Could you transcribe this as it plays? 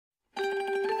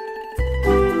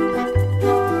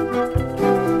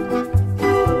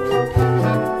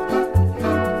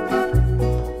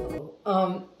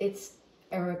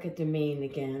Good to meet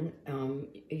again.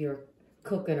 Your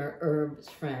cook and our herbs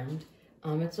friend.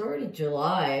 It's already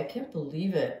July. I can't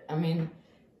believe it. I mean,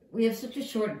 we have such a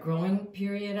short growing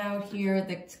period out here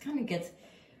that kind of gets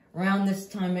around this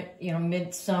time,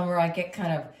 midsummer. I get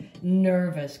kind of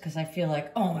nervous because I feel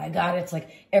like, oh my God, it's like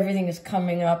everything is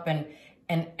coming up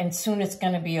and soon it's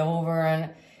going to be over. And,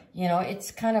 it's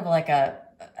kind of like a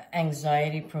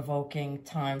anxiety-provoking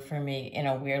time for me in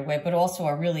a weird way, but also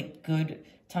a really good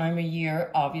time of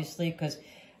year, obviously, because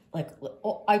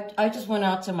I just went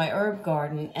out to my herb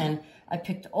garden and I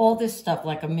picked all this stuff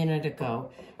like a minute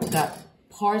ago. I've got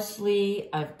parsley,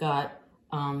 I've got,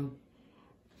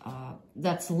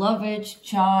 that's lovage,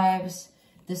 chives,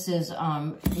 this is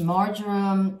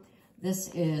marjoram, this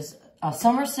is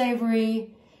summer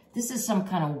savory, this is some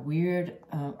kind of weird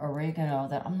oregano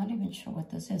that I'm not even sure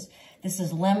what this is. This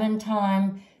is lemon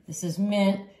thyme, this is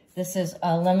mint, this is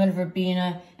lemon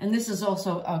verbena, and this is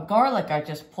also garlic I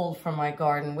just pulled from my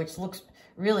garden, which looks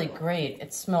really great.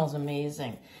 It smells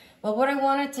amazing. But what I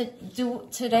wanted to do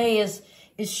today is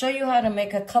show you how to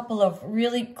make a couple of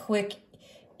really quick,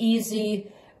 easy,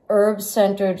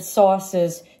 herb-centered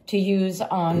sauces to use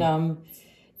on,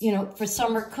 for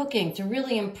summer cooking, to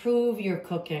really improve your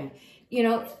cooking.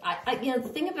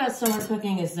 The thing about summer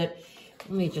cooking is that,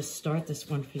 let me just start this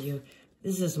one for you.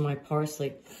 This is my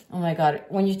parsley. Oh my God,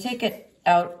 when you take it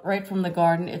out right from the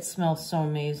garden, it smells so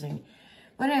amazing.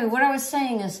 But anyway, what I was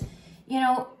saying is,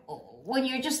 when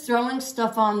you're just throwing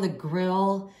stuff on the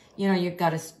grill, you've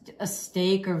got a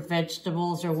steak or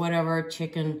vegetables or whatever,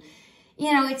 chicken,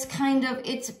 it's kind of,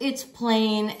 it's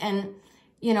plain and,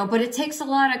 but it takes a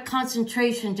lot of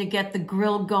concentration to get the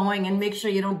grill going and make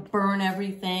sure you don't burn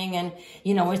everything and,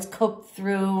 it's cooked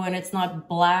through and it's not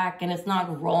black and it's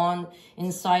not raw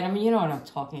inside. I mean, you know what I'm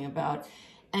talking about.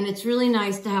 And it's really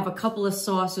nice to have a couple of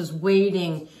sauces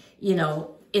waiting,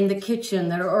 in the kitchen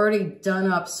that are already done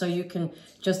up so you can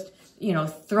just,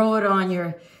 throw it on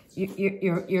your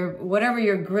whatever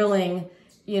you're grilling,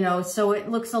 so it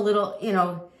looks a little,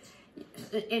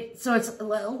 so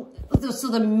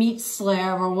the meat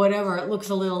slab or whatever, it looks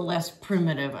a little less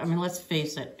primitive. I mean, let's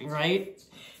face it, right?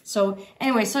 So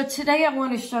anyway, so today I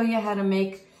want to show you how to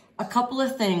make a couple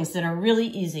of things that are really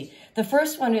easy. The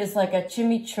first one is like a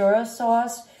chimichurri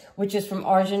sauce, which is from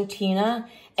Argentina,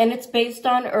 and it's based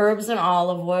on herbs and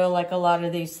olive oil, like a lot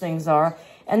of these things are.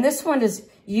 And this one is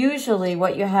usually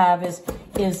what you have is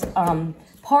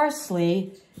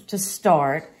parsley to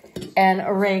start and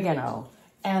oregano.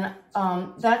 And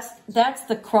that's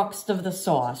the crux of the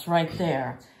sauce right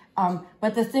there.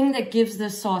 But the thing that gives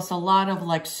this sauce a lot of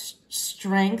like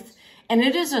strength, and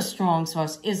it is a strong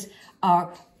sauce, is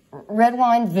red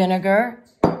wine vinegar.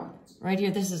 Right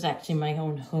here, this is actually my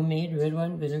own homemade red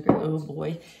wine vinegar. Oh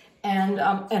boy, and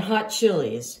hot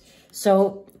chilies.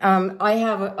 So I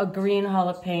have a green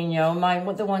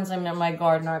jalapeno. The ones I'm in my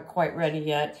garden aren't quite ready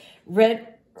yet.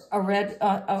 A red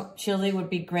chili would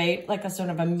be great, like a sort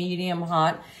of a medium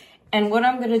hot. And what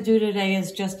I'm going to do today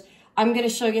is I'm going to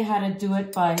show you how to do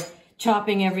it by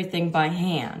chopping everything by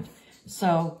hand.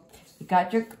 So you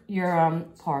got your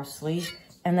parsley,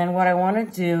 and then what I want to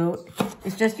do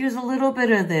is just use a little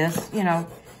bit of this.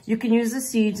 You can use the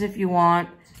seeds if you want.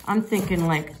 I'm thinking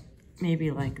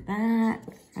maybe like that,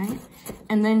 right?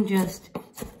 And then just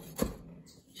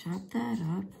chop that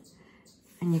up.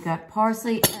 And you got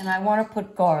parsley, and I want to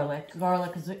put garlic.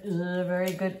 Garlic is a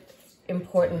very good,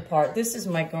 important part. This is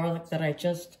my garlic that I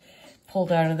just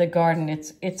pulled out of the garden. I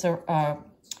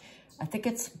think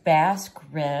it's Basque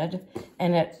red,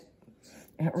 and it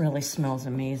really smells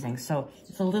amazing. So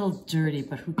it's a little dirty,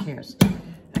 but who cares?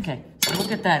 Okay, so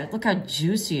look at that. Look how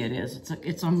juicy it is.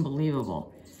 It's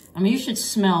unbelievable. I mean, you should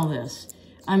smell this.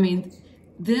 I mean,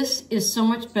 this is so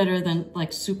much better than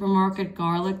like supermarket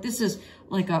garlic. This is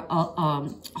like a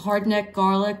hardneck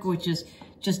garlic, which is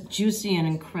just juicy and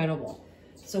incredible.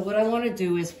 So what I want to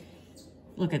do is,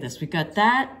 look at this. We got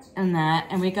that,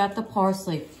 and we got the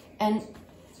parsley. And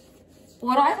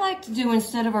what I like to do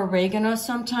instead of oregano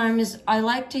sometimes is I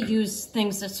like to use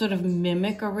things that sort of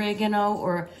mimic oregano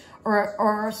or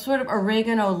sort of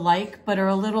oregano-like, but are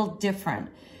a little different.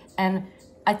 And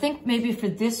I think maybe for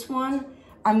this one,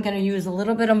 I'm going to use a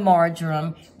little bit of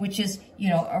marjoram, which is,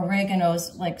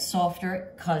 oregano's like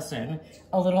softer cousin,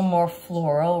 a little more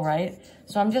floral, right?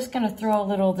 So I'm just going to throw a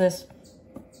little of this.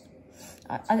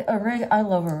 I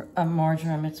love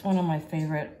marjoram. It's one of my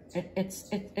favorite. It's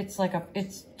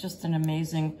just an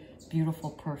amazing,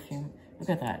 beautiful perfume. Look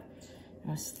at that.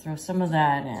 Let's throw some of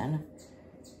that in.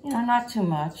 Not too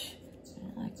much.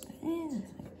 Like that.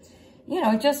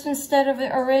 Just instead of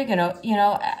oregano,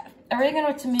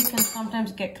 oregano to me can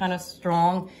sometimes get kind of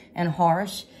strong and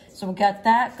harsh. So we got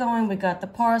that going, we got the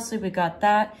parsley, we got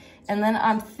that. And then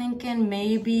I'm thinking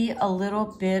maybe a little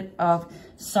bit of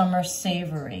summer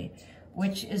savory,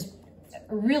 which is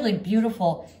really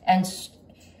beautiful and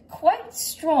quite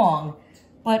strong,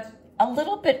 but a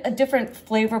little bit a different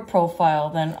flavor profile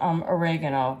than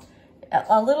oregano.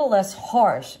 A little less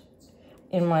harsh,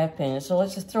 in my opinion. So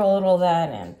let's just throw a little of that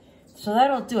in. So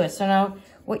that'll do it. So now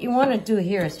what you want to do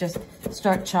here is just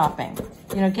start chopping.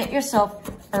 You know, get yourself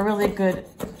a really good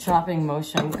chopping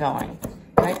motion going,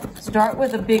 right? Start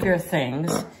with the bigger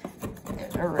things.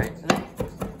 All right.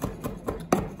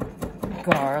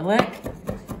 Garlic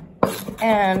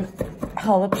and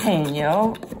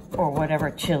jalapeno, or whatever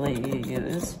chili you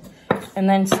use. And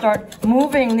then start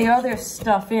moving the other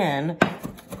stuff in.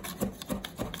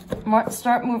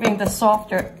 Start moving the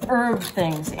softer herb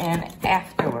things in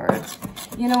afterwards.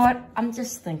 You know what? I'm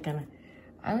just thinking,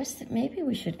 maybe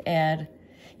we should add,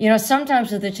 you know,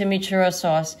 sometimes with the chimichurri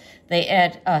sauce, they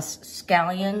add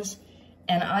scallions.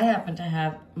 And I happen to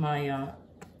have my,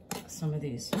 some of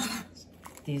these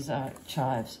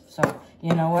chives. So,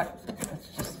 you know what?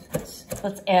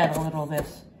 Let's add a little of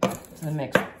this to the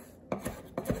mix.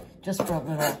 Just for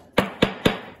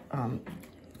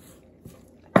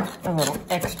a little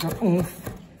extra oomph.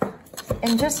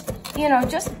 And just, you know,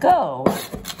 just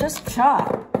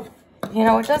chop. You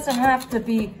know, it doesn't have to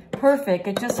be perfect.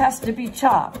 It just has to be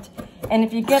chopped. And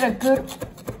if you get a good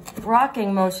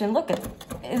rocking motion, look at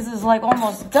this is like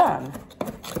almost done.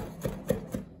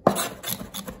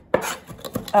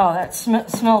 Oh, that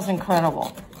smells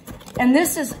incredible. And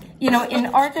this is, you know, in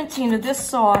Argentina, this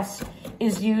sauce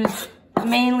is used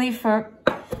mainly for,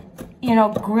 you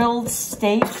know, grilled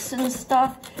steaks and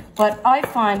stuff. But I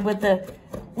find with the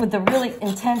really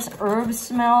intense herb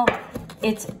smell,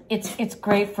 it's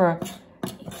great for,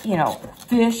 you know,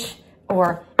 fish,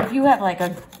 or if you have like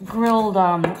a grilled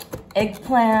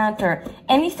eggplant or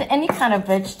any kind of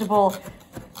vegetable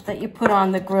that you put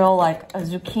on the grill, like a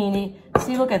zucchini.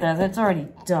 See, look at that, that's already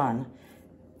done.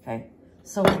 Okay,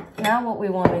 so now what we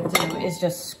want to do is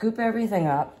just scoop everything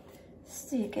up,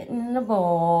 stick it in the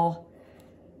bowl,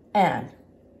 and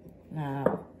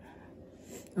now,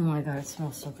 oh my God, it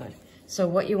smells so good. So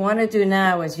what you want to do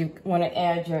now is you want to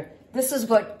add this is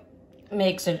what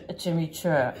makes it a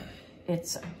chimichurri.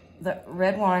 It's the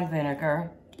red wine vinegar,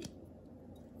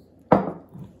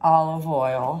 olive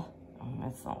oil. Oh,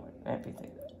 that's not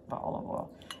everything, but olive oil.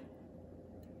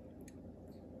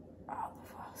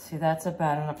 See, that's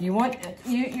about enough. You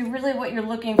really, what you're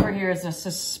looking for here is a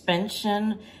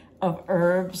suspension of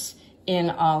herbs in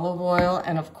olive oil.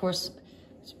 And of course,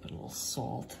 let's put a little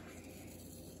salt.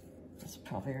 That's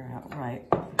probably about right.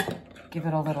 Give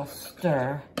it a little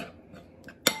stir.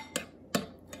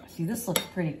 See, this looks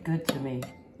pretty good to me.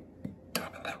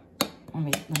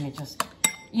 Let me just,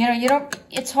 you know,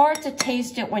 it's hard to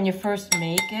taste it when you first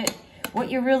make it. What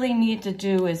you really need to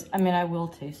do is, I will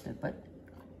taste it, but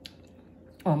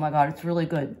oh my God, it's really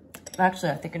good.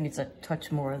 Actually, I think it needs a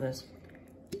touch more of this.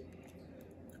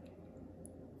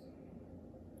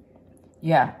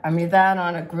 Yeah, that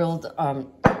on a grilled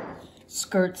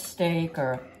skirt steak,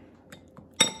 or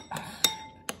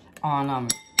on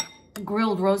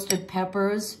grilled roasted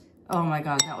peppers. Oh my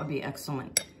God, that would be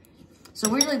excellent.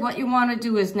 So really what you want to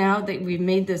do is, now that we've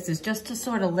made this, is just to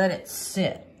sort of let it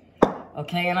sit.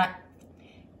 Okay,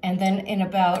 and then in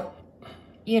about,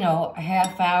 you know, a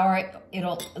half hour,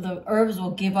 the herbs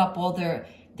will give up all their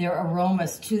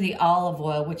aromas to the olive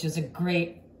oil, which is a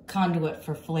great conduit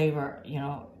for flavor, you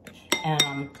know,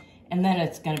 and then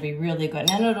it's going to be really good. And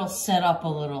then it'll set up a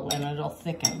little and it'll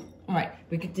thicken. All right,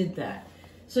 we did that.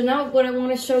 So now what I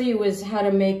want to show you is how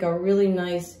to make a really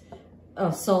nice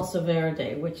salsa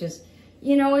verde, which is,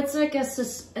 you know, it's like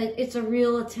it's a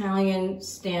real Italian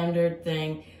standard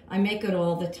thing. I make it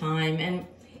all the time, and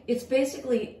it's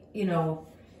basically, you know,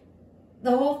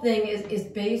 the whole thing is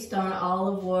based on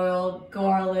olive oil,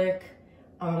 garlic,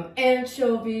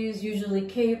 anchovies, usually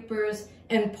capers,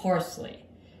 and parsley,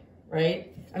 right?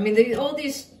 All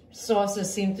these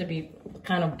sauces seem to be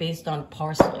kind of based on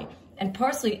parsley. And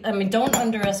parsley, don't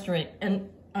underestimate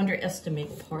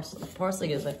parsley.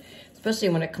 Parsley is especially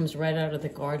when it comes right out of the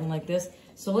garden like this.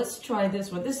 So let's try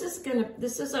this one. This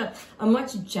is a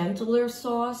much gentler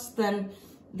sauce than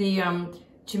the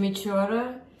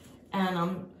chimichurri.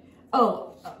 And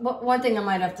one thing I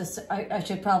might have to say, I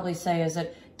should probably say, is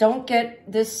that don't get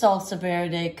this salsa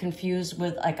verde confused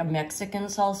with like a Mexican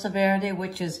salsa verde,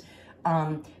 which is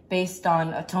based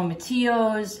on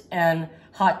tomatillos and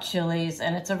hot chilies,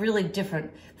 and it's a really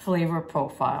different flavor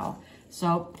profile.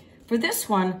 So for this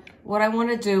one, what I want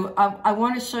to do, I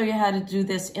want to show you how to do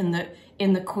this in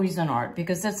in the Cuisinart,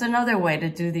 because that's another way to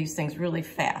do these things really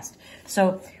fast.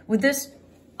 So with this,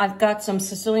 I've got some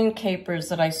Sicilian capers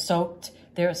that I soaked.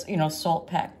 There's, you know, salt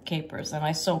packed capers, and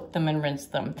I soaked them and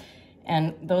rinsed them.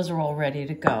 And those are all ready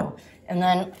to go. And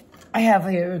then I have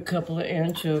here a couple of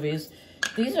anchovies.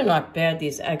 These are not bad,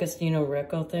 these Agostino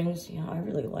Recco things. You know, I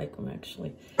really like them,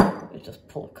 actually. Let me just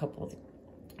pull a couple of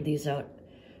these out.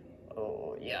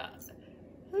 Oh, yeah.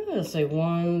 I'm gonna say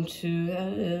 1, 2,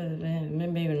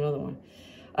 maybe another one.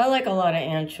 I like a lot of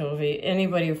anchovy.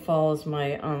 Anybody who follows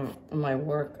my my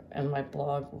work and my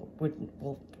blog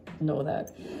will know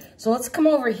that. So let's come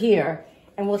over here,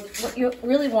 and what you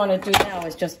really want to do now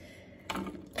is just,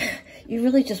 you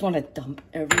really just want to dump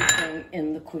everything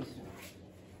in the Cuisinart.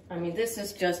 I mean, this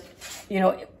is just, you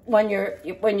know, when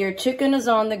your chicken is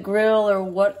on the grill or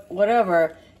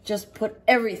whatever, just put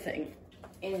everything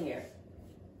in here.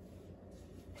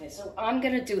 Okay, so I'm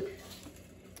gonna do,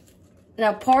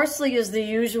 now parsley is the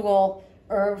usual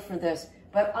herb for this,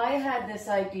 but I had this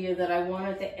idea that I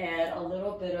wanted to add a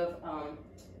little bit of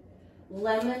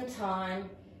lemon thyme,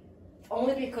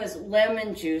 only because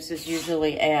lemon juice is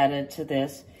usually added to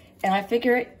this. And I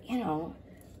figure, you know,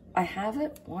 I have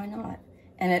it, why not?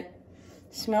 And it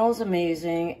smells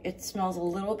amazing. It smells a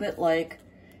little bit like,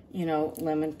 you know,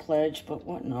 lemon pledge, but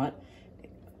whatnot.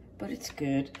 But it's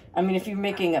good. I mean, if you're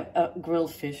making a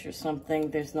grilled fish or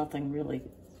something, there's nothing really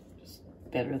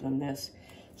better than this.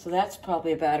 So that's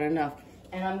probably about enough.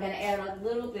 And I'm gonna add a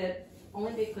little bit,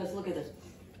 only because, look at this.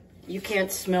 You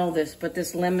can't smell this, but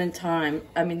this lemon thyme,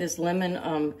 I mean, this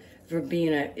lemon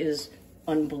verbena is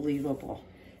unbelievable.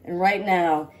 And right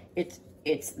now,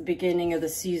 it's the beginning of the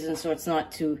season, so it's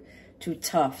not too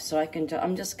tough. So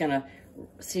I'm just gonna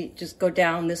just go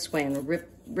down this way and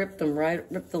rip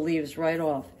the leaves right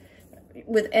off.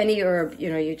 With any herb,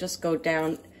 you know, you just go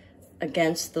down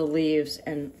against the leaves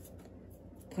and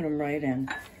put them right in.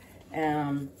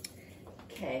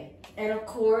 Okay, and of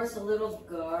course a little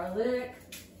garlic.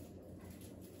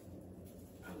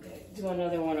 I'm gonna do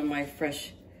another one of my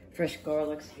fresh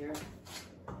garlics here.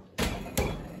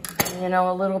 You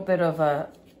know, a little bit of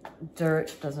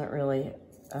dirt doesn't really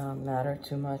matter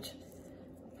too much.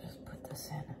 Just put this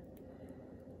in.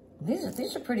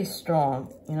 These are pretty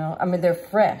strong, you know. I mean, they're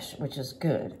fresh, which is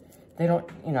good. They don't,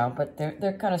 you know, but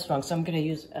they're kind of strong. So I'm gonna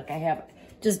use, like I have,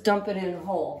 just dump it in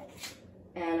whole.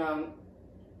 And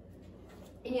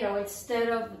you know, instead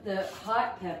of the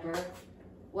hot pepper,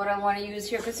 what I want to use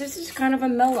here, because this is kind of a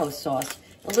mellow sauce,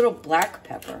 a little black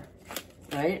pepper,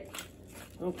 right?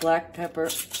 A little black pepper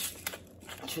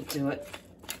should do it.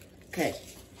 Okay,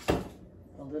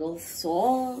 a little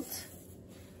salt,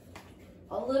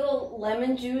 a little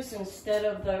lemon juice instead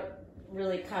of the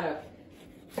really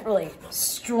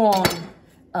strong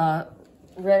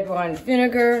red wine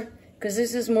vinegar, because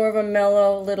this is more of a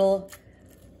mellow little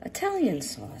Italian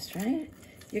sauce, right?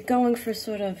 You're going for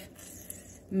sort of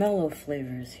mellow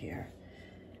flavors here.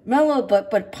 Mellow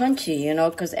but punchy, you know,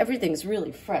 because everything's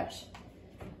really fresh.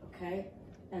 Okay,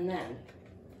 and then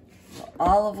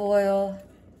olive oil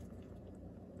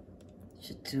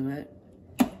should do it.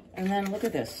 And then look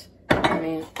at this. I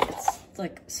mean, it's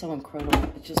like so incredible.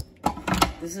 It just,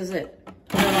 this is it.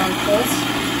 Put it on close.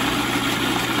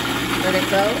 Let it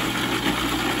go.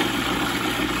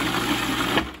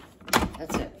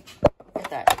 That's it. Look at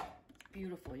that.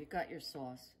 Beautiful. You got your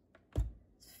sauce.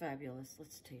 It's fabulous.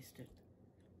 Let's taste it.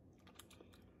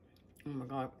 Oh my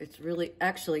God. It's really,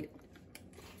 actually,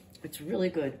 it's really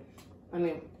good. I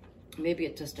mean, maybe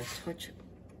it's just a touch.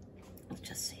 Let's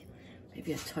just see.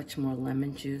 Maybe a touch more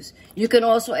lemon juice. You can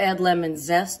also add lemon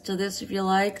zest to this if you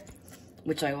like,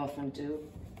 which I often do.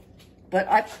 But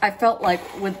I felt like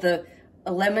with the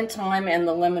lemon thyme and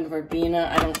the lemon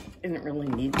verbena, I didn't really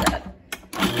need that.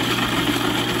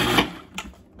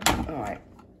 All right,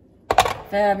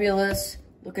 fabulous.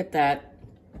 Look at that.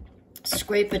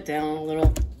 Scrape it down a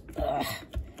little. Ugh.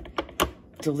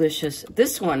 Delicious.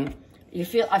 This one, I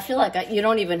feel like you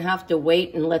don't even have to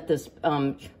wait and let this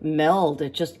meld.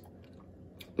 It just,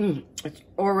 it's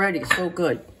already so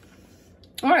good.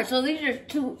 All right, so these are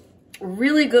two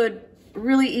really good,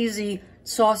 really easy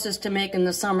sauces to make in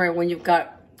the summer when you've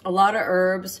got a lot of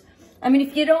herbs. I mean,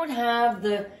 if you don't have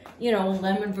the, you know,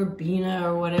 lemon verbena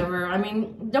or whatever, I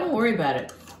mean, don't worry about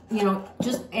it. You know,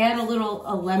 just add a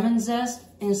lemon zest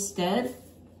instead.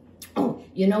 Oh,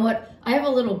 you know what? I have a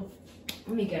little,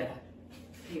 let me get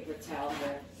a paper towel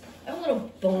here. I have a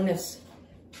little bonus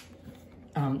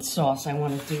sauce I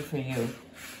want to do for you,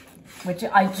 which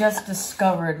I just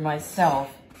discovered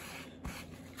myself.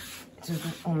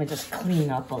 Let me just clean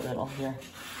up a little here.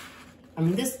 I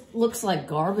mean, this looks like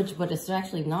garbage, but it's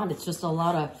actually not. It's just a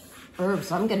lot of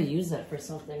herbs. I'm gonna use that for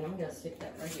something. I'm gonna stick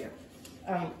that right here.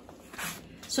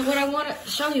 So what I want to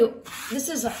show you, this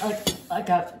is like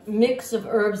a mix of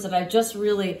herbs that I just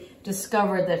really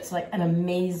discovered that's like an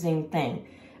amazing thing.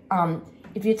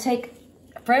 If you take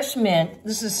fresh mint,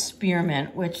 this is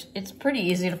spearmint, which it's pretty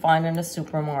easy to find in a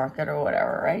supermarket or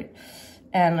whatever, right?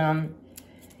 And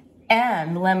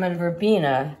lemon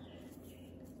verbena.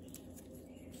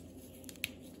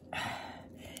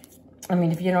 I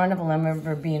mean, if you don't have a lemon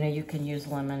verbena, you can use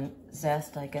lemon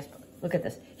zest, I guess. Look at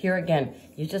this. Here again,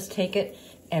 you just take it,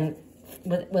 and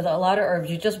with a lot of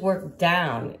herbs, you just work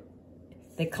down.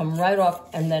 They come right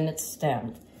off, and then it's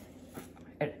stemmed.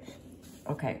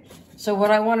 Okay, so what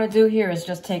I want to do here is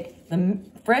just take the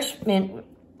fresh mint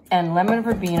and lemon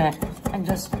verbena and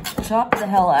just chop the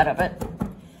hell out of it.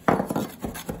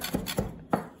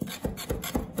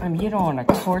 I mean, you don't want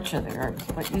to torture the herbs,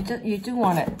 but you do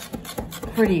want it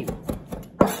pretty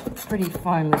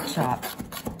finely chopped.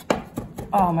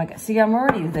 Oh my God, see, I'm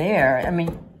already there. I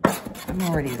mean, I'm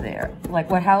already there. Like,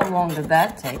 what? How long did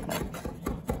that take? Like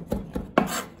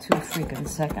 2 freaking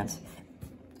seconds.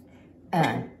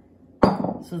 And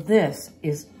so this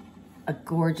is a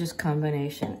gorgeous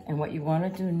combination. And what you want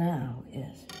to do now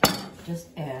is just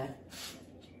add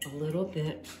a little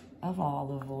bit of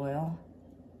olive oil.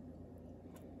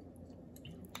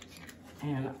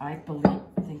 And I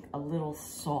think a little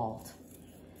salt.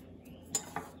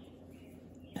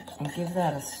 And give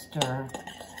that a stir.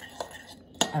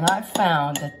 And I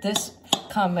found that this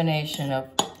combination of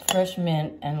fresh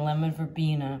mint and lemon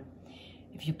verbena,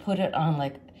 if you put it on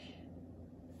like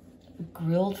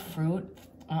grilled fruit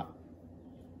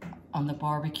on the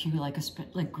barbecue,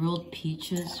 like grilled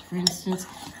peaches, for instance.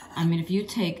 I mean, if you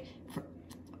take,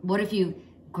 what if you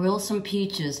grill some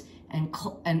peaches and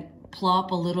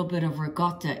plop a little bit of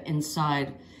ricotta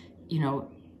inside, you know,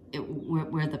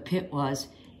 where the pit was,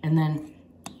 and then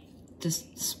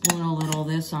just spoon a little of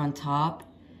this on top.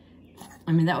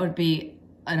 I mean, that would be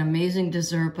an amazing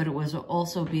dessert, but it would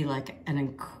also be like an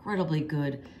incredibly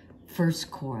good first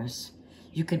course.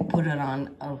 You could put it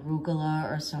on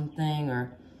arugula or something,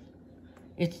 or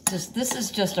it's just, this is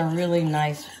just a really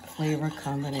nice flavor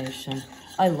combination.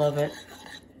 I love it.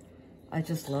 I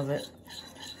just love it.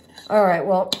 All right,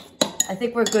 well, I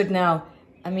think we're good now.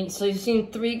 I mean, so you've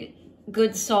seen 3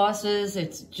 good sauces.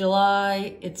 It's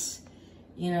July. It's,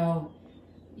 you know,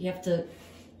 you have to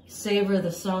savor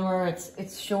the summer.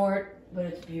 It's short, but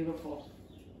it's beautiful.